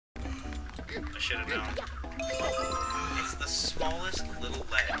should have known. It's the smallest little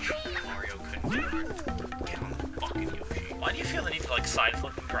ledge that Mario couldn't get on the fucking Yoshi. Why do you feel the need to like side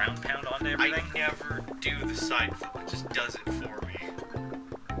flip and ground pound onto everything? I never do the side flip. It just does it for me.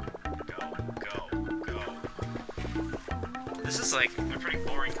 Go. This is like a pretty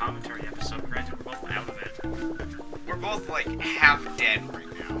boring commentary episode. Granted, we're both out of it. We're both like half dead right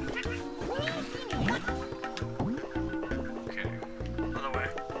now. Okay. Other way.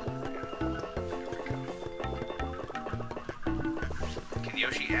 Can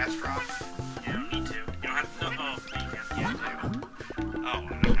Yoshi ass drop? You don't need to. You don't have to. No, oh, you can. Yeah, I do. Oh,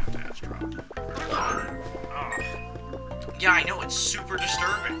 I don't have to ass drop. Oh. Yeah, I know, it's super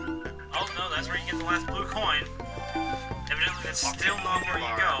disturbing. Oh no, that's where you get the last blue coin. Evidently, that's still not where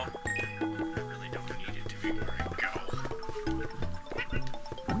you go. I really don't need it to be where I go.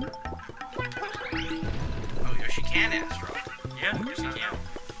 Oh, Yoshi can ass drop. Yeah, yes you can.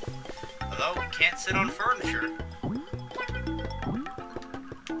 Although, can't sit on furniture. Oh,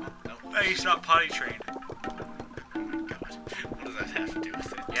 no. Hey, he's not potty trained. Oh my god. What does that have to do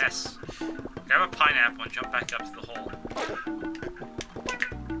with it? Yes. Grab a pineapple and jump back up to the hole.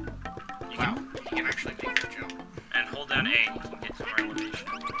 You Wow, can, you can actually make that jump. and hold down A, you can get to more elevation.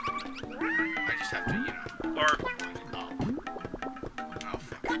 I just have to, Or, oh,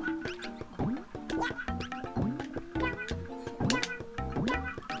 fuck it.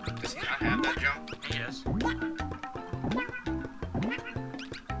 Does he not have that jump? yes.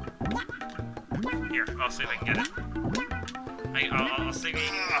 Here, I'll see if I can get it. I'll see me.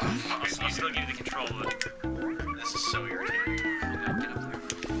 I'll still give you the control of it. This is so irritating.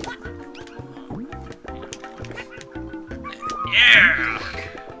 Yeah!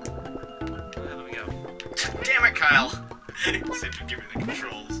 There we go. Damn it, Kyle! Said you'd give me the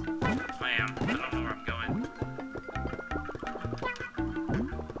controls. I am. I don't know where I'm going.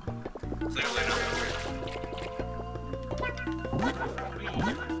 Clearly not.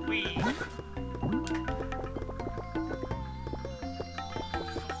 Wee.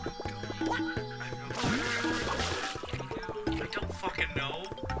 I don't fucking know.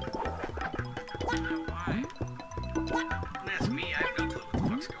 Why? Don't ask me, I have no clue what the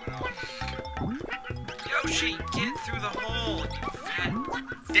fuck's going on. Yoshi, get through the hole, you fat.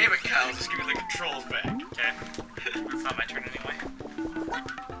 Damn it, Kyle, just give me the controls back. Okay. It's not my turn anyway.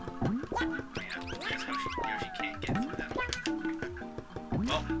 Yeah, because Yoshi can't get through that hole.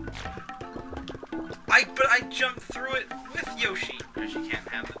 But I jumped through it with Yoshi. Yoshi can't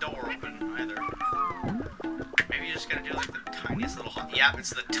have the door open either. Maybe you just gotta do like the tiniest little hop. Yeah, it's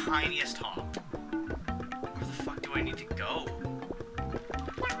the tiniest hop. Where the fuck do I need to go?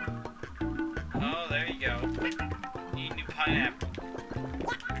 Oh, there you go. Need new pineapple.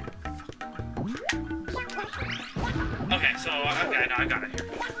 Okay, so okay, no, I got it here.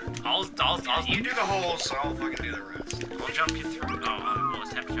 I'll You do the hole, so I'll fucking do the rest. I'll jump you through. Oh, we'll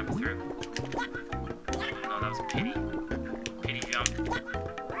attempt to jump you through. No, that was a pity. Pity jump.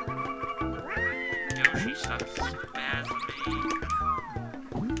 Yoshi sucks bad for me.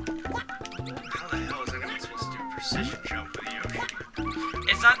 How the hell is anyone supposed to do a precision jump with Yoshi?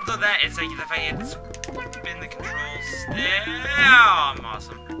 It's not though that. It's like if I had spin the controls. Yeah, I'm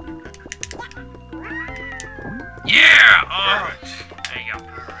awesome. Yeah! Alright. There you go.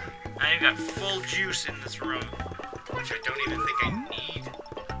 Alright. Now you've got full juice in this room. Which I don't even think I need.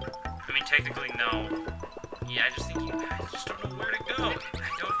 I mean, technically, no. Yeah, I just think I just don't know where to go. I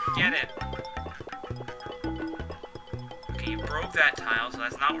don't get it. Okay, you broke that tile, so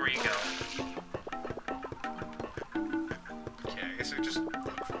that's not where you go. Okay, I guess I just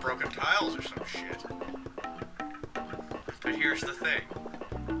look for broken tiles or some shit. But here's the thing.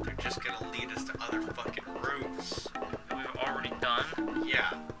 They're just gonna lead us to other fucking rooms. That we've already done.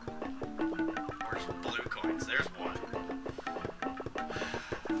 Yeah. Where's blue coins? There's one.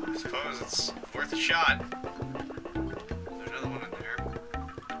 I suppose it's worth a shot. There's another one in there.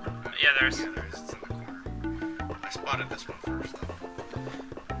 Yeah, there's. Yeah, there is. It's in the corner. I spotted this one first,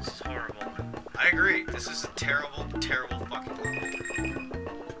 though. This is horrible. I agree. This is a terrible, terrible fucking level.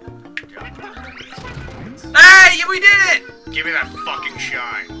 Hey, we did it! Give me that fucking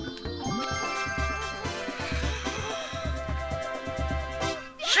shine.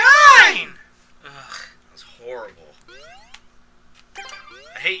 Shine! Ugh. That's horrible.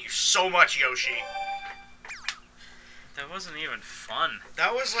 I hate you so much, Yoshi. That wasn't even fun.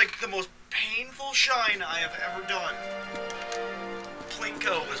 That was like the most painful shine I have ever done.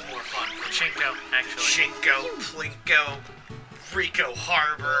 Plinko was more fun. Chinko, actually. Shinko, Plinko, Rico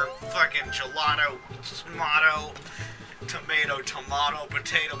Harbor, fucking gelato, tomato,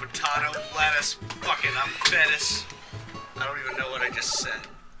 potato, lettuce, fucking amphetis. I don't even know what I just said.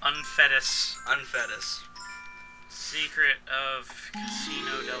 Unfetus. Unfetus. Secret of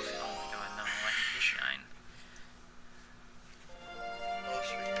Casino Delphi. Oh my god, no, I need to shine.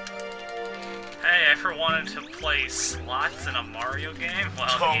 Hey, I ever wanted to play slots in a Mario game?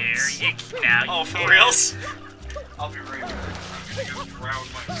 Well, Don't. here you now. Oh, you for can. reals? I'll be right back. I'm gonna go drown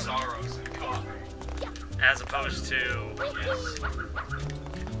my sorrows in coffee. As opposed to, yes.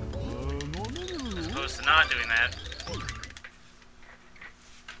 As opposed to not doing that.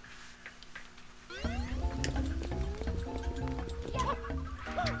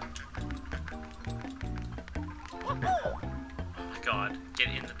 Oh my god, get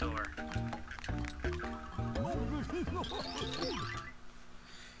in the door.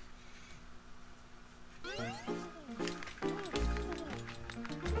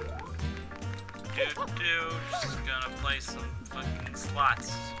 Just gonna play some fucking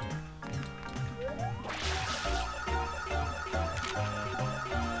slots.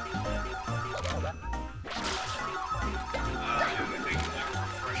 The only thing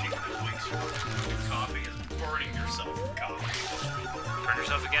refreshing that makes you drink coffee is burning yourself with coffee. Burn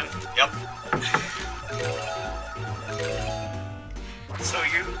yourself again? Yep. So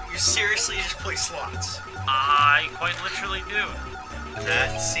you seriously just play slots? I quite literally do.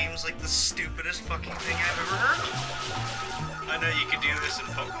 That seems like the stupidest fucking thing I've ever heard of. I know you could do this in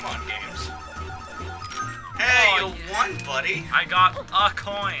Pokemon games. Hey, Oh, you yeah. won, buddy! I got a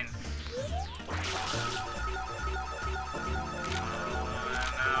coin.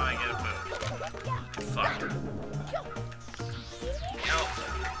 Now I get a boo. Fuck. You know,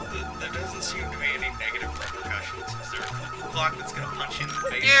 there doesn't seem to be any negative repercussions. Is there a cuckoo clock that's gonna punch you in the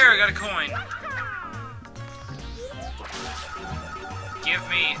face? Here, I got a coin. Give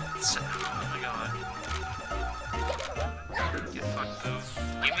me. Oh my god. Get fucked, boo.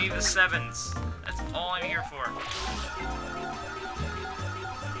 Give me the sevens. That's all I'm here for.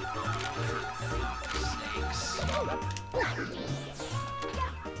 For fuck's sakes.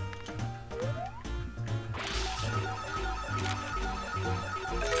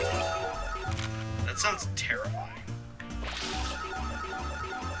 That sounds terrifying.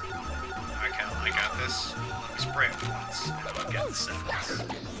 Okay, I got this. Let me spray it once, and I'll get the sevens.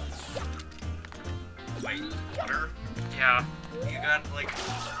 Wait, water? Yeah. You got, like,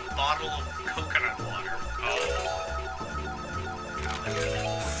 a bottle of coconut water. Oh.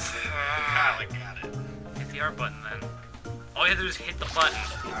 Kinda got it. Hit the R button then. All you have to do is hit the button.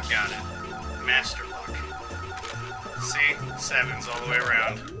 I got it. Master luck. See? Sevens all the way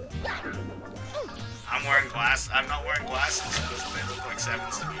around. I'm wearing glasses. I'm not wearing glasses because they look like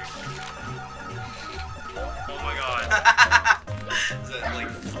sevens to me. Oh my god. Is that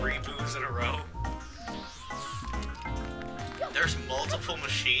like 3 boos in a row? There's multiple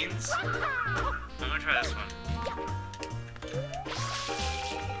machines? I'm gonna try this one.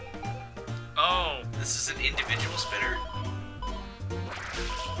 Oh. This is an individual spinner?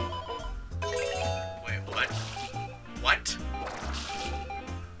 Wait, what? What?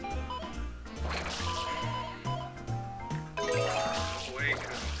 Wait,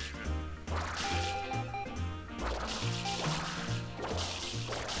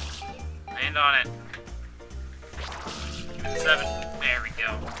 Land on it. 7. There we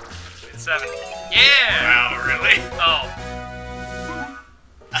go. 7. Yeah! wow, really? Oh.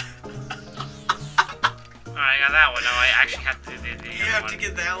 Alright, I got that one. No, I actually have to do the You other have one. to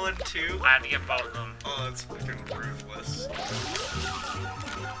get that one too? I have to get both of them. Oh, that's fucking ruthless.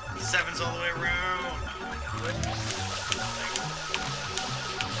 Sevens all the way around. Oh my god.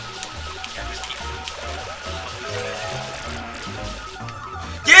 Yeah, just keep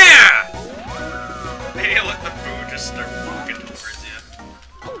yeah! Hey, let the boo just start walking towards you.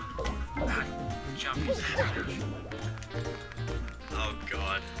 Jump, you son of a bitch. Oh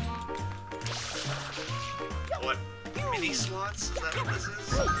god. What? Mini slots? Is that what this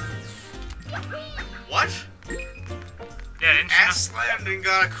is? What? Yeah, didn't you Ass slammed and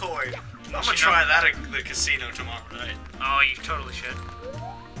got a coin. I'm gonna try that at the casino tomorrow night. know? Oh, you totally should.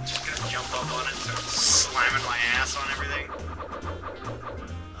 Just gonna jump up on it and start slamming my ass on everything.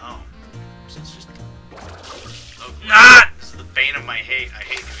 Oh. So it's just... Oh, Ah! this is the bane of my hate. I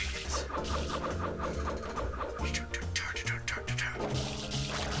hate doing these.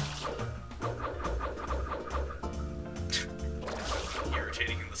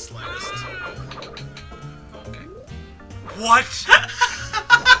 Irritating in the slightest. Okay. What?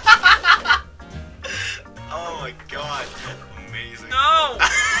 Oh my god. Amazing. No!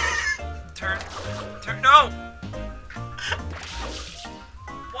 Turn, no!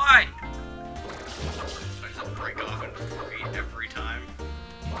 Why? Why does it break off in 3 every time?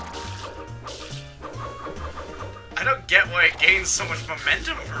 I don't get why it gains so much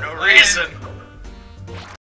momentum for no reason.